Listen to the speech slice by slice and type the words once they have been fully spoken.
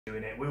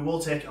doing it. We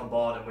will take it on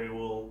board and we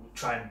will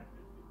try and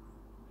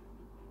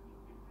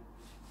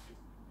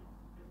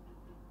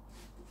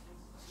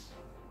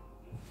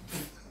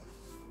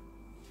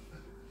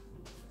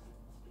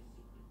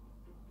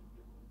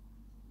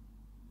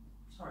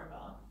sorry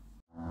about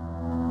that.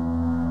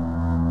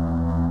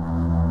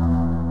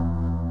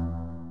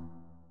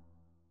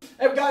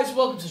 Hey guys,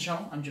 welcome to the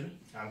channel. I'm Jimmy.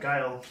 I'm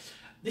Kyle.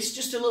 This is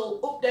just a little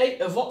update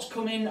of what's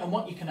coming and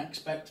what you can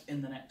expect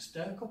in the next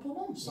couple of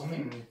months, I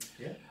think.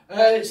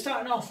 Yeah.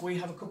 Starting off, we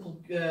have a couple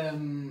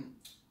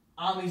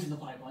armies in the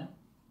pipeline.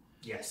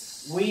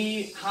 Yes.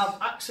 We have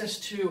access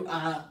to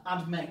our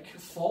AdMech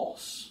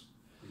force.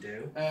 We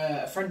do.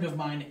 A friend of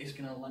mine is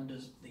going to lend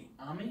us the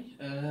army,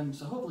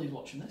 so hopefully he's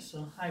watching this.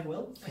 So hi,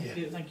 Will.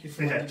 Thank you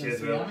for lending us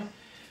the army.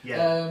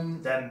 Yeah.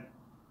 Then,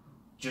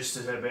 just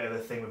as a bit of a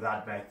thing with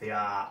AdMech, they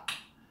are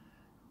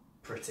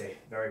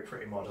very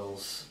pretty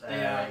models.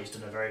 He's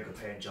done a very good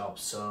paint job,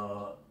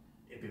 so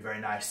it'd be very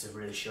nice to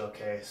really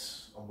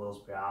showcase on Will's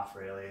behalf,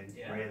 really, and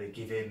really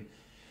give him.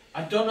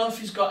 I don't know if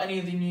he's got any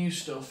of the new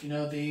stuff. You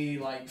know, the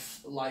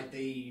like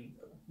the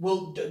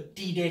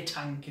D-Day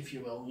tank, if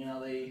you will. You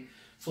know, the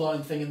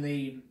floating thing and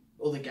the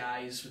other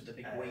guys with the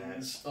big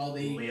wings, or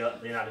the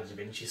Leonardo da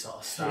Vinci sort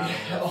of style,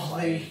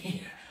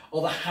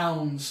 or the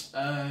hounds.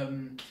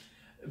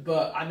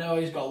 But I know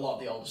he's got a lot of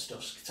the older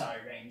stuff,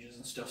 Skitarii Rangers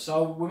and stuff,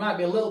 so we might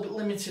be a little bit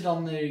limited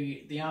on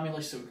the army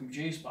list that we can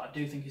produce, but I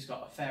do think he's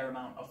got a fair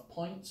amount of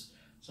points,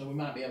 so we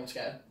might be able to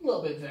get a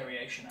little bit of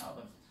variation out of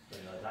them.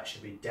 You know, that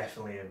should be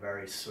definitely a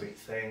very sweet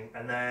thing.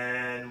 And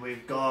then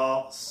we've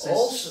got...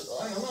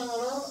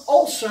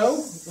 Also,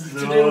 to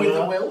do with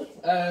the Will,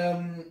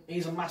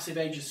 he's a massive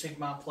Age of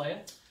Sigmar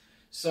player,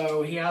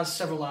 so he has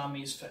several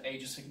armies for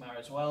Age of Sigmar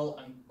as well,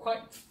 and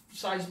quite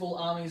sizable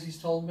armies, he's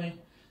told me.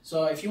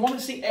 So if you want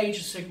to see Age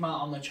of Sigmar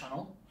on the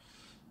channel,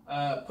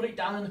 put it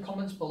down in the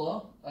comments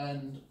below,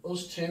 and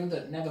us two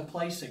that never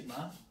play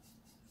Sigmar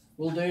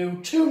will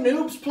do 2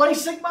 noobs play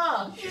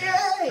Sigmar.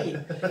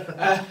 Yay!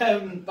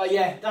 But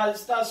yeah,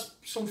 that's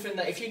something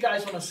that if you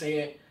guys want to see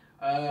it,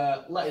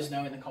 let us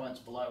know in the comments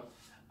below.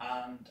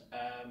 And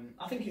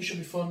I think it should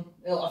be fun.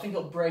 I think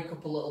it'll break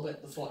up a little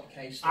bit the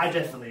 40k stuff.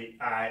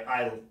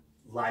 I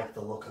like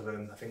the look of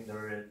them. I think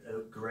they're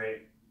a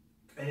great.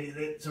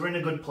 So we're in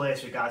a good place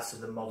with regards to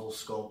the model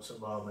sculpts at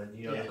the moment.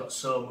 You know, they've got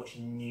so much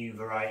new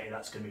variety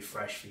that's going to be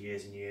fresh for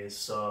years and years.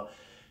 So,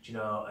 you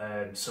know,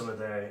 some of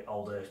the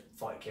older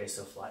 40k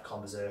stuff like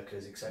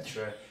Berserkers,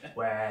 etc.,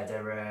 where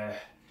they're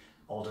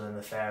older than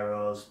the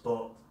Pharaohs.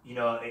 But, you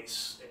know,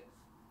 Age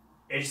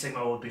of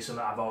Sigmar would be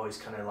something I've always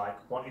kind of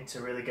like wanted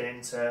to really get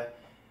into.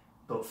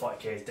 But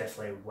 40k is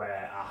definitely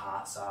where our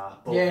hearts are.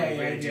 But we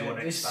really do want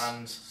to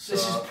expand. So.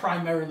 This is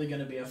primarily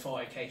going to be a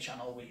 40k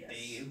channel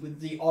with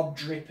the odd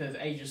drip of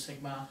Age of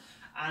Sigmar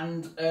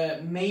and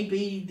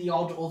maybe the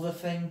odd other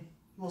thing.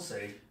 We'll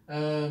see.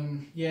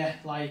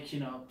 Like, you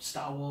know,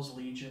 Star Wars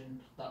Legion,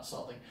 that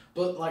sort of thing.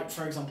 But like,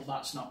 for example,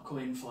 that's not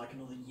coming for like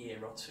another year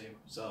or two.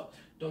 So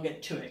don't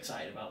get too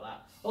excited about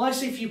that.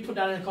 Unless if you put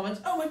down in the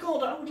comments, oh my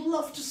god, I would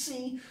love to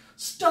see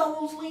Star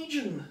Wars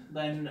Legion,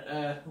 then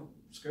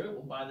screw it,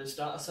 we'll buy the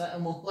starter set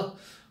and we'll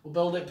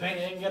build it, paint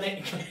it, and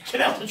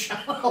get out the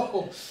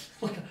channel.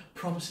 Look at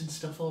promising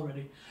stuff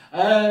already.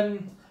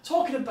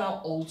 Talking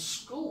about old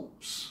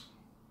sculpts.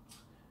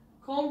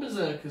 Corn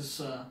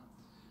Berserkers,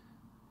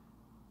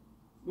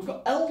 we've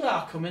got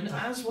Eldar coming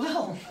as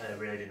well. I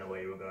really didn't know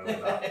where you were going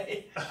with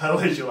that. I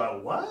was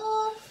like, what?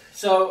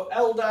 So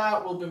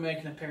Eldar will be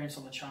making an appearance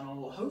on the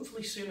channel,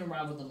 hopefully sooner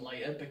rather than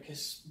later,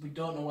 because we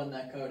don't know when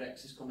their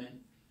codex is coming.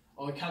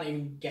 Or we can't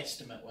even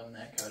guesstimate when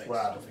their codex is coming.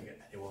 Well, I don't think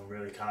anyone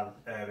really can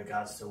in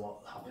regards to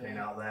what's happening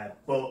out there.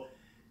 But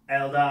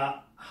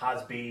Eldar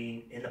has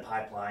been in the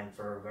pipeline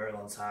for a very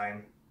long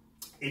time.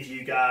 If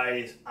you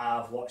guys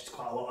have watched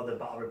quite a lot of the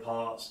battle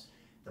reports,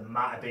 there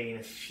might have been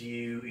a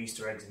few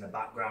Easter eggs in the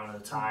background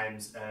at the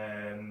times.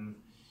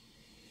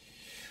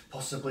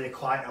 Possibly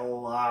quite a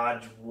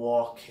large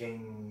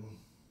walking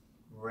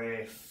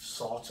Wraith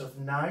sort of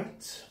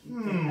knight.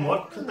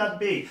 What could that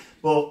be?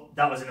 But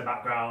that was in the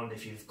background.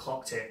 If you've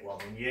clocked it, well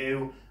done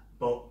you.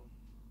 But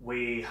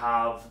we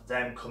have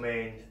them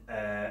coming.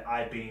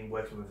 I've been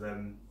working with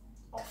them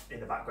off in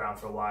the background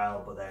for a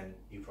while, but then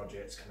new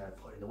projects kind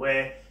of put in the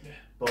way.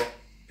 But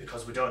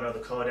because we don't know the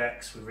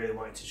codex, we really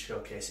wanted to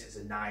showcase it as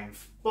a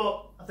 9th.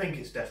 But I think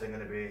it's definitely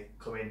going to be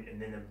coming in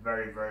the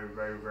very, very,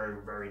 very,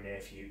 very, very near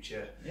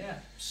future. Yeah,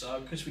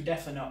 so because we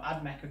definitely know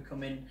AdMech are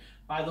coming.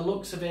 By the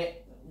looks of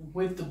it,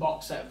 with the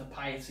box set of the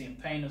Piety and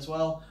Pain as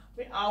well,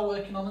 we are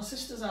working on a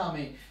Sisters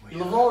Army.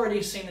 You'll have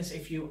already seen this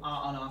if you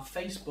are on our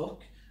Facebook.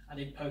 I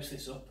did post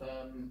this up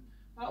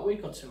about a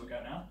week or 2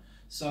 ago now.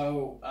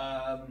 So,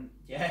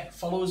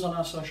 follow us on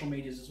our social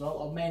medias as well,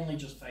 or mainly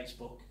just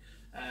Facebook,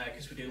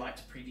 because we do like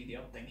to preview the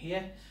odd thing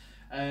here.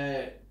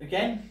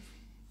 Again,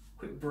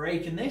 quick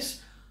break in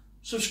this.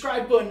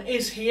 Subscribe button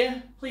is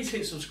here. Please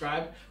hit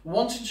subscribe. We're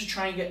wanting to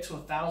try and get to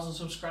 1,000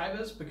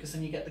 subscribers, because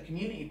then you get the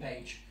community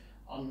page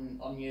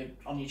on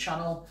your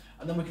channel,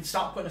 and then we can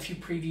start putting a few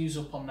previews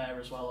up on there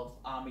as well of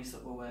armies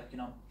that we're working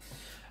on.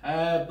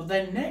 But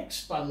then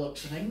next, by the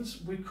looks of things,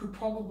 we could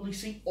probably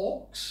see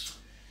Orcs.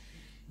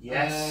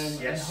 Yes,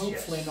 and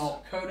hopefully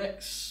not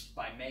Codex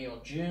by May or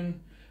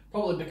June.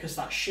 Probably because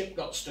that ship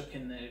got stuck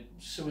in the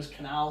Suez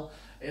Canal.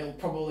 It'll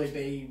probably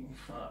be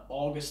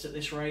August at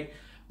this rate.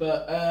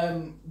 But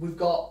we've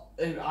got,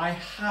 I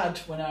had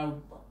when I,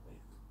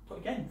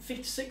 again,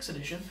 56th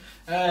edition,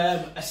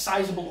 a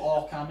sizable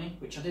Orc army,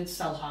 which I did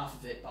sell half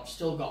of it, but I've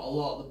still got a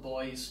lot of the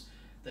boys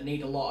that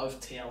need a lot of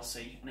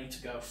TLC. I need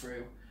to go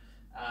through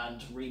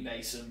and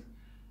rebase them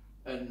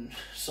and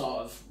sort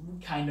of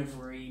kind of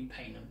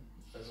repaint them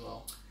as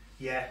well.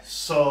 Yeah,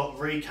 so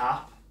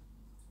recap,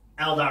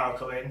 Eldar are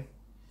coming,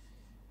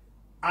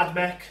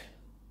 Admech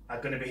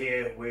are going to be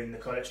here when the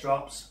Codex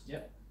drops,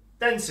 Yep.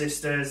 then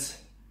Sisters,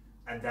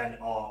 and then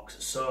Orcs.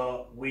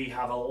 So we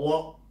have a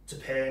lot to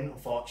paint,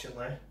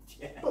 unfortunately,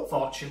 but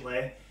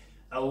fortunately,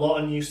 a lot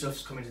of new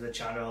stuff's coming to the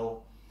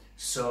channel.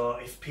 So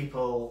if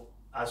people,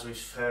 as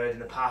we've heard in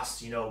the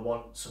past, you know,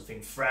 want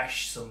something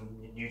fresh, some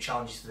new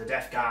challenges to the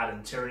Death Guard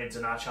and Tyranids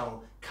on our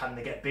channel, can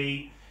they get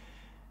beat?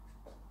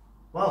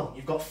 Well,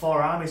 you've got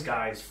 4 armies,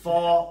 guys.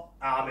 4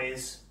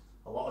 armies,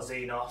 a lot of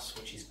Xenos,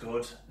 which is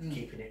good,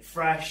 keeping it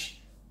fresh.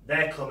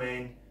 They're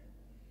coming.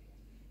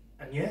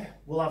 And yeah,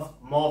 we'll have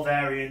more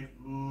variant,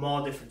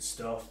 more different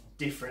stuff,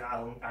 different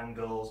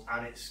angles,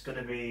 and it's going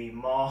to be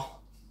more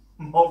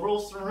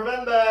rules to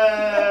remember.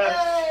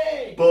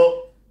 Yay!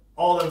 But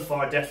all them 4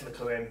 are definitely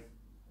coming.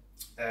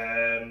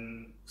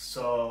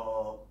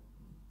 So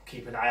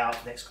keep an eye out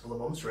for the next couple of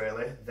months,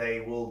 really. They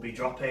will be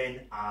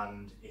dropping,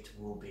 and it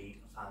will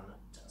be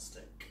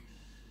fantastic.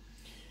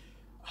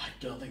 I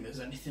don't think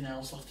there's anything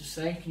else left to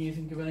say. Can you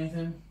think of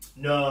anything?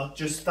 No,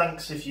 just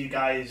thanks if you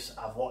guys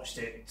have watched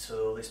it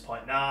to this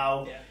point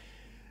now. Yeah.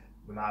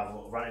 We might have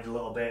ranted a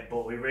little bit,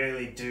 but we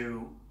really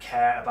do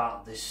care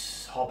about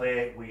this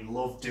hobby. We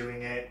love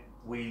doing it.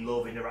 We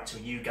love interacting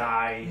with you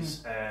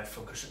guys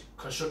from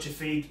constructive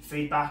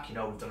feedback. You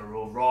know, we've done a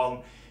rule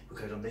wrong. We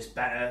could have done this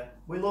better.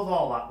 We love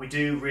all that. We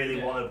do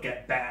really want to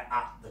get better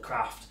at the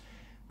craft.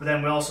 But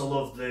then we also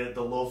love the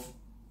love.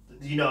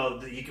 You know,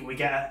 we're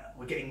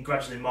getting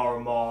gradually more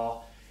and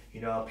more.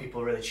 You know,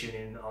 people really tune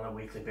in on a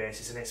weekly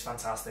basis, and it's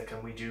fantastic,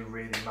 and we do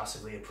really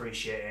massively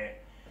appreciate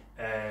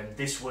it.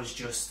 This was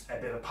just a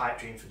bit of a pipe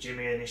dream for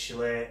Jimmy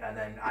initially, and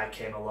then I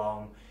came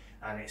along,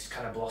 and it's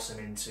kind of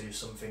blossomed into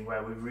something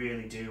where we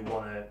really do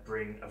want to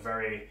bring a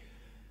very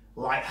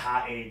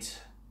light-hearted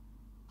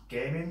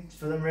gaming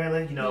for them,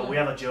 really. You know, we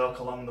have a joke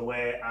along the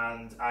way,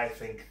 and I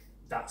think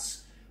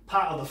that's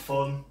part of the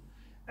fun.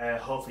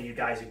 Hopefully you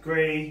guys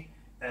agree.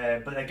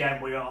 But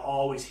again, we are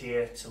always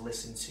here to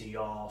listen to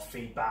your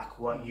feedback,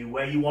 where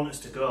you want us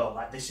to go.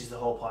 Like, this is the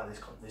whole point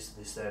of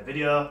this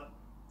video.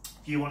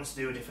 If you want us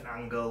to do a different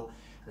angle,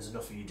 there's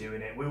enough of you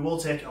doing it. We will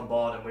take it on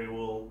board, and we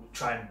will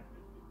try and...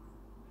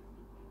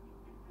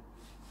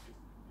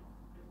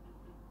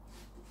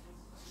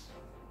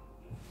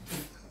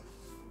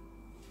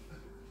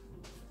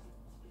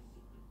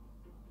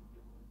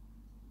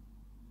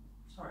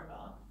 Sorry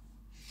about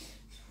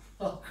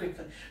that. Oh,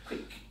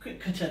 quick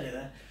continue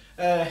there.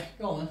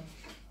 Go on then.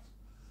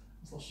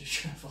 I've lost your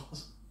train of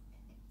thought.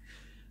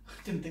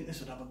 I didn't think this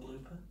would have a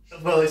blooper.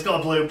 Well, it's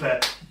got a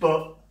blooper,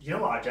 but you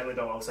know what? I generally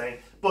don't know what I'm saying.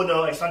 But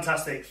no, it's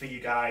fantastic for you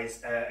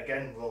guys.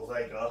 Again, well,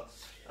 there you go.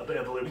 A bit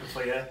of a blooper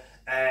for you.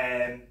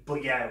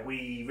 But yeah,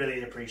 we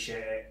really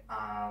appreciate it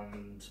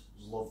and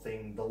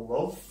loving the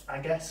love, I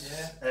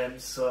guess. Yeah.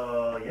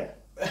 So yeah.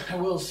 I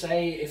will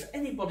say, if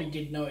anybody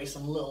did notice a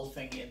little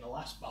thing in the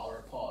last battle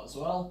report as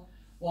well,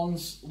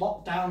 once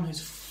lockdown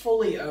is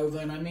fully over,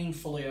 and I mean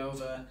fully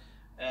over,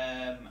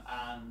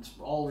 and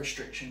all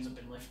restrictions have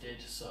been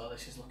lifted, so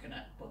this is looking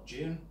at, what,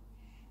 June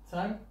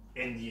time?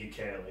 In the UK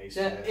at least.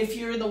 Yeah. If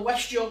you're in the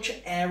West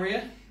Yorkshire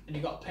area and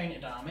you've got a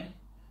painted army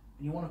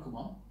and you want to come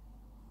on,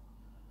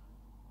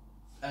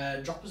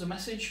 drop us a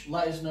message,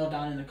 let us know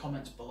down in the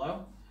comments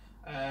below,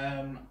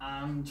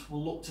 and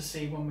we'll look to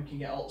see when we can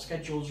get all the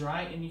schedules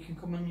right, and you can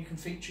come and you can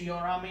feature your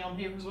army on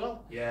here as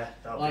well. Yeah,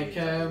 that'll be really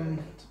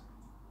good.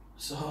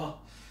 So,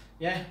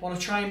 yeah, want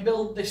to try and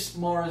build this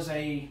more as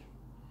a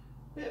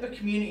bit of a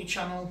community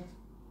channel.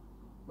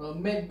 Well,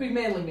 be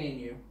mainly me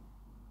and you,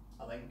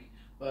 I think.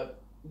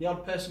 But the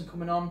odd person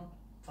coming on,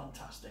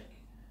 fantastic.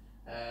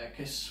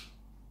 Because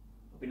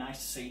it'll be nice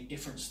to see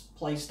different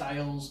play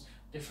styles,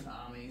 different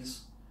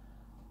armies,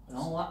 and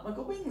all that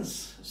mega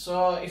wins.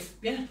 So, like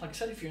I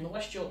said, if you're in the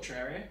West Yorkshire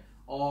area,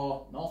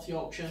 or North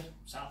Yorkshire,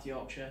 South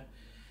Yorkshire,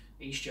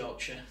 East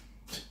Yorkshire,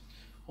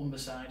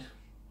 Humberside,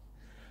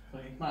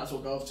 well, you might as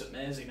well go over to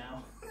Mersey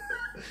now.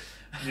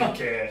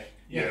 UK,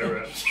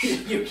 Europe.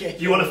 UK.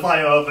 If you want to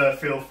fly over,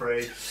 feel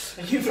free.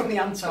 Are you from the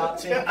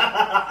Antarctic?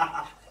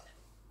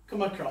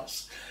 Come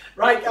across.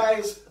 Right,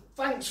 guys,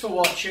 thanks for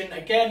watching.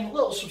 Again,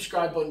 little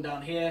subscribe button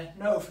down here,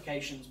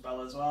 notifications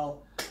bell as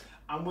well.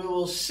 And we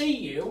will see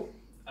you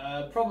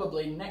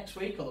probably next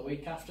week or the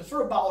week after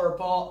for a battle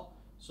report.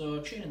 So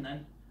tune in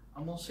then,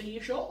 and we'll see you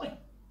shortly.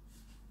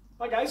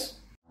 Bye, guys.